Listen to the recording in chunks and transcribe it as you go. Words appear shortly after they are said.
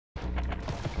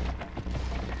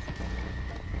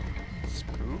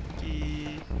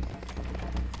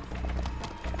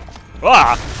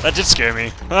Ah! That did scare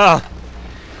me. Ah!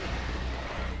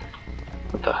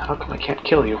 What the? How come I can't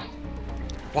kill you?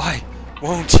 Why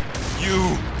won't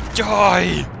you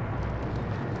die?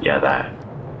 Yeah, that.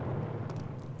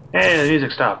 Hey, the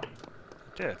music stopped.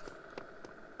 It did.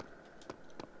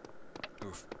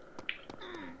 Oof.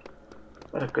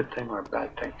 Is that a good thing or a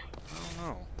bad thing? I don't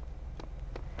know.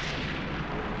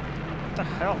 What the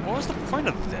hell? What was the point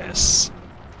of this?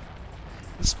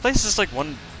 This place is like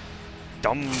one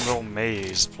dumb little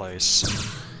maze place.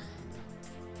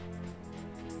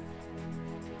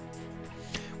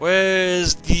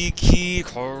 Where's the key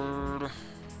card?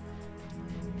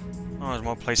 Oh, there's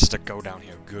more places to go down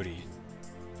here. Goody.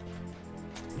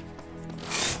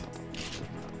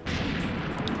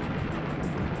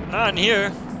 Not in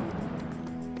here.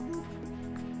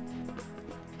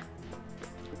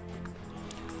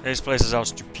 This place is out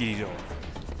stupido.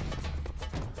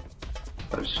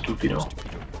 That is stupido.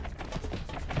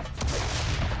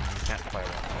 Can't play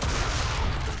that.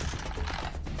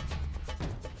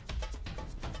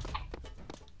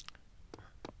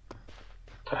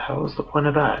 The hell is the point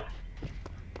of that?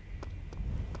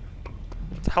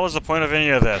 What the hell is the point of any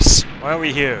of this? Why are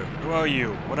we here? Who are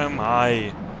you? What am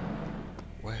I?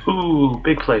 Where? Ooh,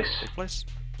 big place. Big place?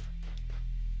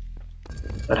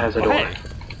 That has a Oh, door. hey.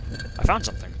 I found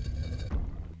something.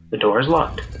 The door is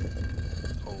locked.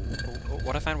 Oh,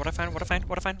 what I find, what I find, what I find,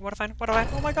 what I find, what I find, what I find.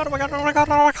 Oh my god, oh my god, oh my god,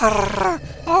 oh my god.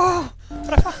 Oh,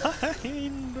 what I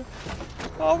find.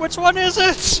 Oh, which one is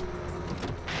it?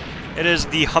 It is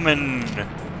the hummin'.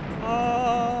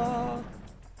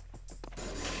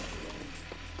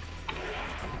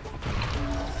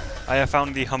 I have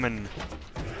found the hummin'.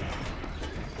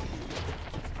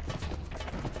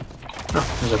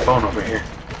 Oh, there's a phone over here.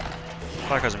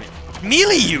 Probably because of me.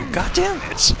 Melee you! God damn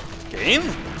it! Game?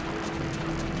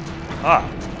 Ah.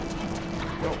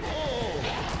 Oh.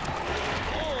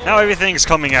 Now everything's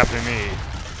coming after me.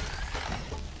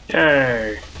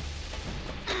 Yay!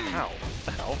 Ow. What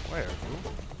the hell? Where? Who?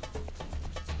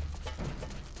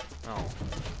 Oh.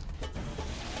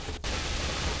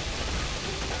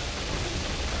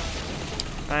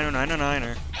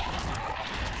 Niner.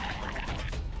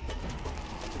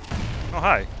 Oh,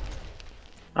 hi.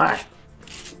 Hi.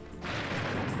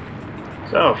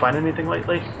 So, find anything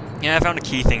lately? Yeah, I found a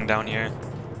key thing down here.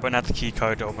 But not the key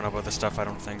card to open up other stuff, I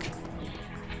don't think.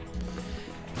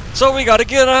 So we gotta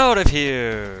get out of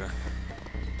here!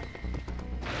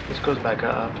 This goes back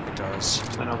up. It does.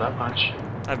 I know that much.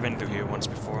 I've been through here once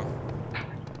before.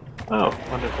 Oh,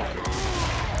 wonderful.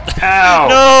 Ow!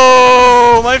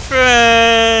 No! My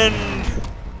friend!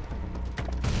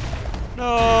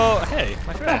 No! Hey,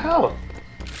 my What the friend. hell?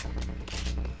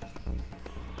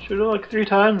 Shoot it like 3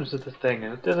 times at this thing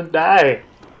and it doesn't die.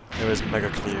 It was mega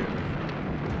clear.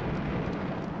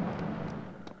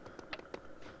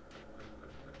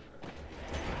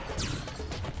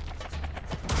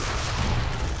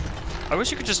 I wish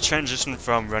you could just transition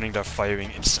from running to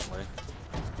firing instantly.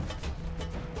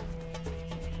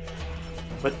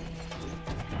 What?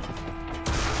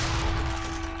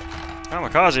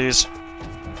 Kamikazes!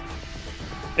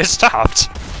 It stopped!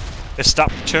 It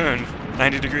stopped turn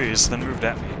 90 degrees, then moved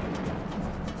at me.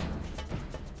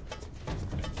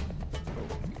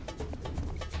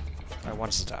 I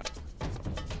wants that.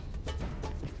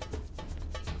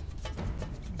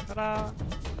 Ta-da!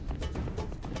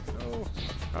 Oh,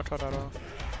 no ta-da-da.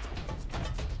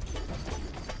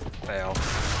 Fail.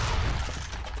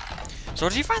 So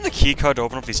did you find the key card to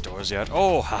open up these doors yet?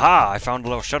 Oh, haha! I found a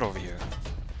little shed over here.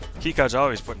 Key cards are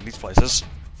always put in these places.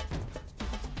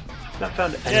 Not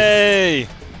found anything. Yay!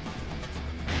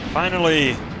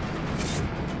 Finally!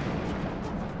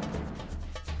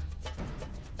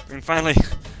 We can finally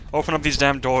open up these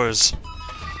damn doors.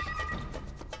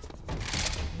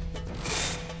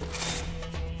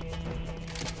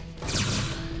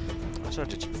 I should have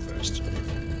did you first.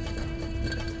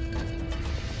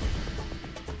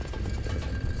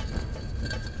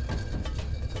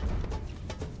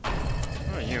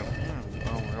 Who are you?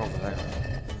 Oh, we're over there.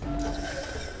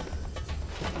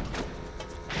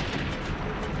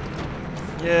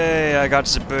 Yay, I got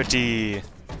the birdie.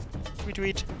 Tweet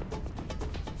tweet.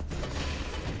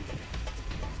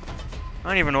 I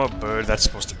don't even know what bird that's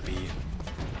supposed to be.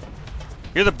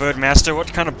 You're the bird master,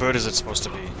 what kind of bird is it supposed to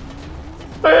be?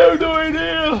 I have no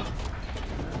idea!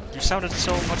 You sounded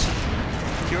so much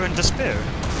you're in despair.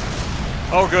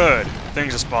 Oh good,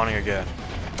 things are spawning again.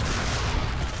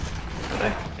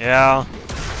 Okay. Yeah.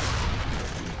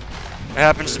 It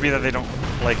happens to be that they don't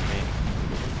like me.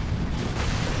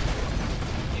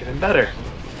 Even better.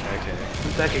 Okay.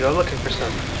 I can go looking for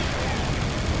some.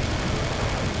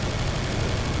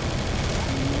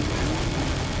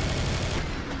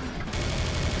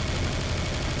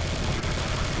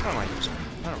 What am I using?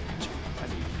 I don't need you. I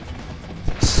need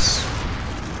this.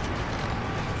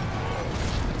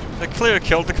 They clearly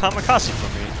killed the kamikaze for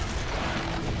me.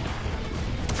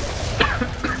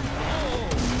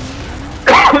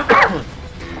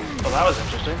 Well, that was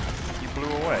interesting. You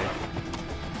blew away.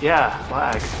 Yeah,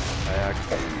 lag. Lag.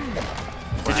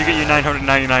 Did you get your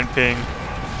 999 ping?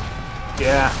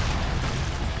 Yeah.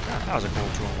 That was a cool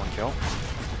 2-on-1 kill.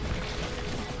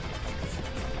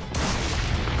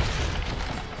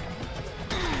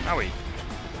 Owie.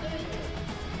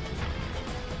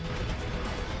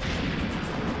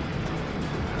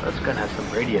 This gun has some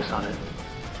radius on it.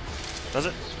 Does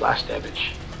it? Splash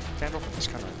damage. Can't open this,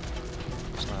 can I?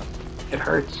 It's not. It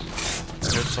hurts.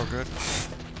 It's good, so good.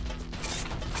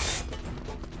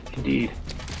 Indeed.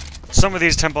 Some of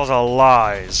these temples are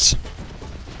lies.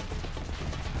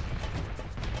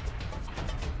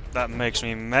 That makes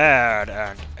me mad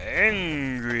and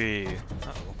angry.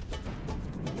 Uh-oh.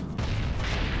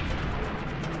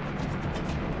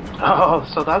 Oh,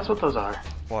 so that's what those are.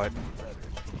 What?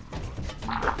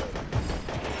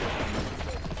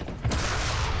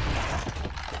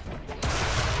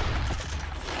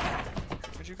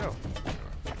 Where'd you go?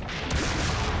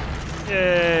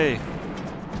 Yay!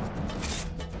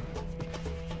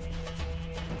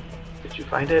 Did you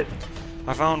find it?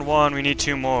 I found one, we need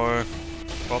 2 more.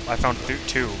 Well, I found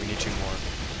 2, we need 2 more.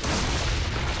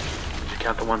 Did you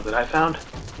count the ones that I found?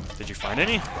 Did you find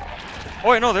any? Oh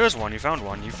wait, no, there is one. You found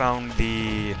one. You found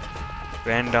the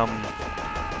random.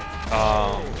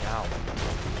 Ow.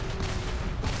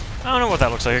 I don't know what that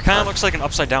looks like. It kind of looks like an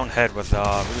upside-down head with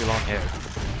really long hair.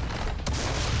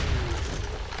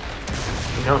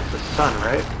 You know it's the sun,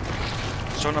 right?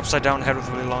 So an upside-down head with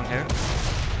really long hair.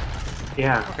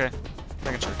 Yeah. Okay,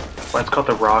 making sure. Well, it's called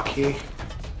the raw key.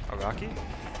 A Rocky?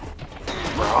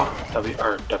 Raw? W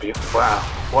or W. Wow.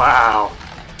 Wow.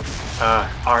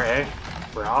 R-A?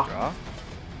 Raw? Raw?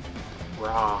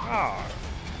 Raw. Ah.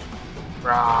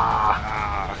 Raw.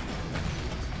 Ah.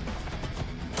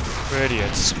 We're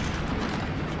idiots. Did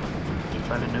you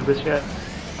find Anubis yet?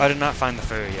 I did not find the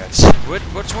fairy yet.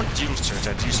 Which one did you search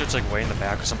at? Did you search like way in the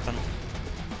back or something?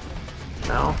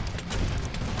 No.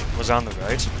 Was it on the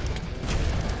right?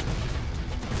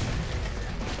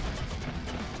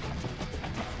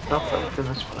 Nope, I looked in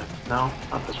this one. No,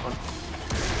 not this one.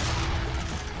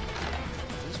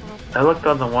 This one open? I looked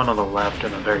on the one on the left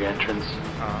in the very entrance.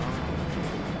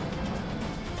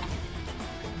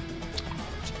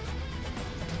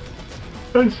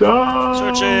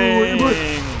 Searching!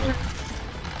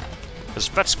 Because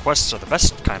fetch quests are the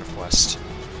best kind of quest.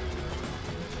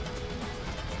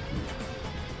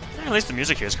 Yeah, at least the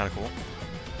music here is kind of cool.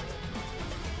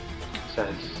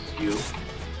 Says you.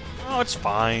 Oh, it's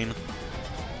fine.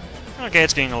 Okay,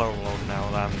 it's getting a little low now.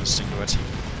 I'm listening to it.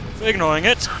 Ignoring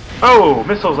it. Oh,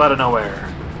 missiles out of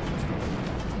nowhere.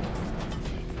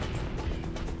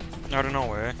 Out of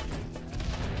nowhere.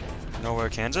 Nowhere,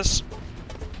 Kansas?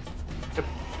 Yep.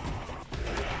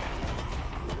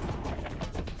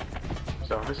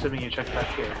 So I'm assuming you checked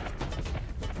back here.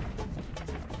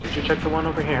 Did you check the one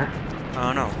over here?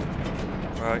 Oh, no.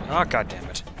 Right. Oh, god damn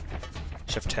it.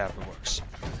 Shift tab works.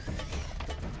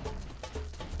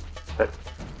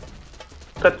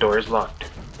 That door is locked.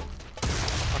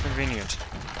 How convenient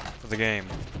for the game.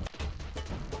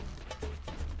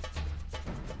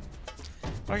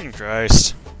 Fucking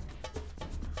Christ.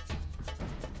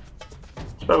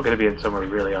 It's probably gonna be in somewhere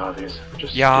really obvious.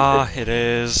 Just Yeah, stupid. it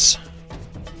is.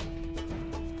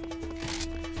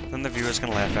 Then the viewer's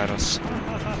gonna laugh at us.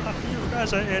 You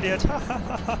guys are idiots.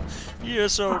 You're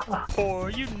so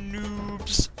poor, you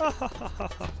noobs.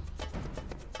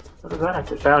 What is that? I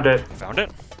found it. Found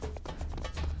it?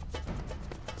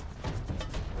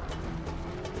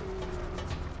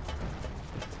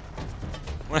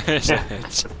 Where is Yeah.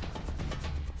 it?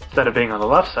 Instead of being on the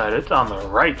left side, it's on the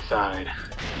right side.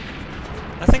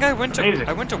 I think I went Amazing.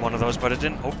 to one of those, but it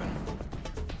didn't open.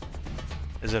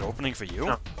 Is it opening for you?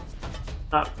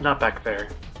 No. Not back there.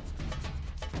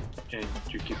 And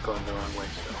you keep going the wrong way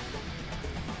still.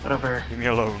 Whatever. Leave me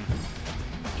alone.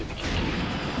 Give me key.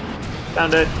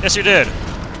 Found it. Yes, you did.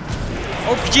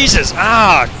 Oh Jesus!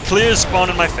 Ah, clear spawn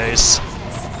in my face.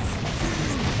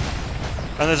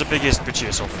 And there's a biggest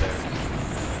bitchiest over there.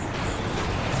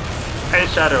 I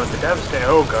shot her with the Devastator.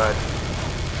 Oh god.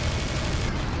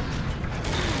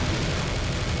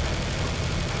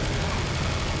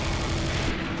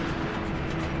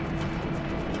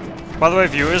 By the way,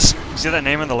 viewers, see that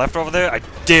name on the left over there? I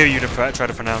dare you to try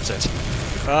to pronounce it.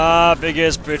 Ah,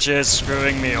 biggest bitches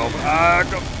screwing me over. Ah,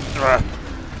 go.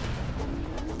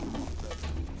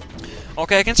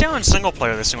 Okay, I can see how in single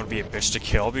player this thing would be a bitch to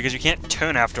kill, because you can't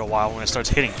turn after a while when it starts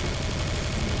hitting you.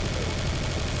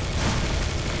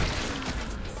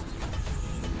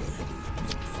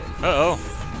 Uh-oh.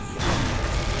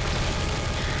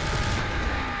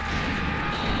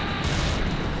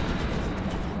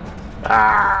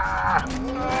 Ah!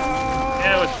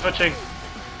 Yeah, it's twitching.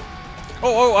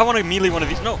 Oh, I want to melee one of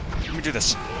these. No, let me do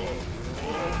this.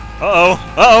 Uh-oh.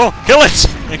 Uh-oh. Kill it!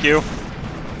 Thank you.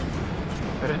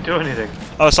 I didn't do anything.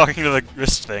 I was talking to the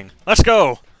wrist thing. Let's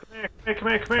go! Come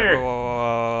here.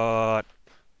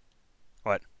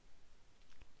 What?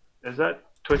 Is that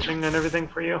twitching and everything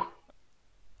for you?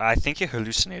 I think you're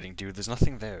hallucinating, dude. There's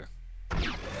nothing there.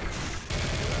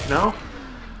 No?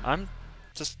 I'm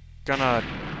just gonna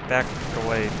back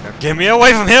away. Now, get me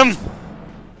away from him!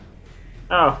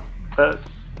 Oh, the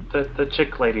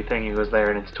chick lady thingy was there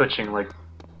and it's twitching like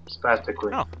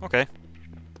spastically. Oh, okay.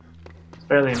 It's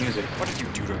barely amusing. What did you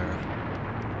do to her?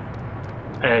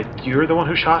 You're the one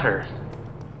who shot her.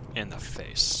 In the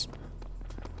face.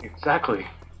 Exactly.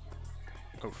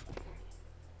 Oof.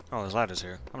 Oh, there's ladders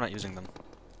here. I'm not using them.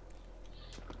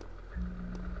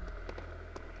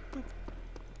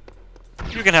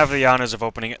 You can have the honors of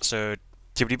opening it, so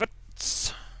tibbity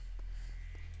butts.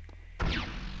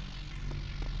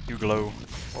 You glow.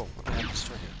 Oh, what the heck is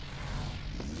here?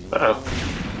 Uh-oh.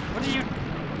 What did you...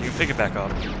 You can pick it back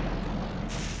up.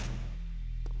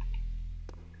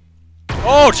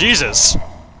 Oh, Jesus!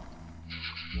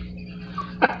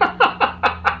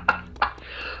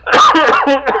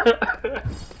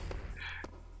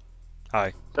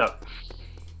 Hi. So.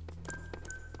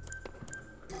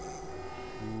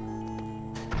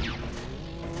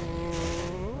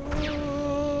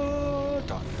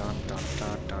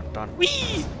 Dun.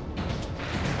 Whee!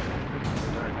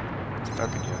 It's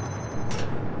dark in here.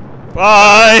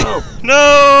 Bye! Oh.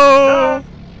 No!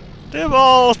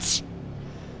 Default!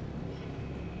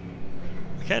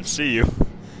 I can't see you.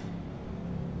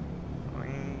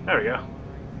 There we go.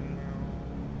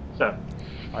 So.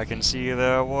 I can see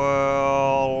the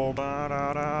world.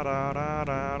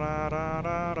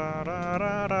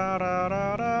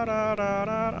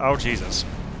 Oh, Jesus.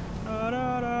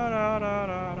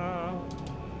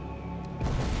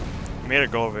 Made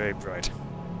it go very bright.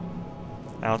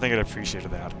 I don't think it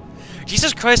appreciated that.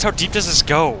 Jesus Christ, how deep does this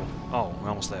go? Oh, we're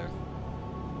almost there.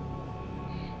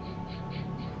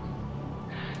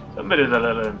 Somebody's a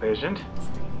little impatient.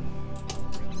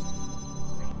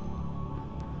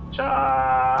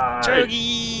 Charge!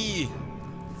 Chuggy!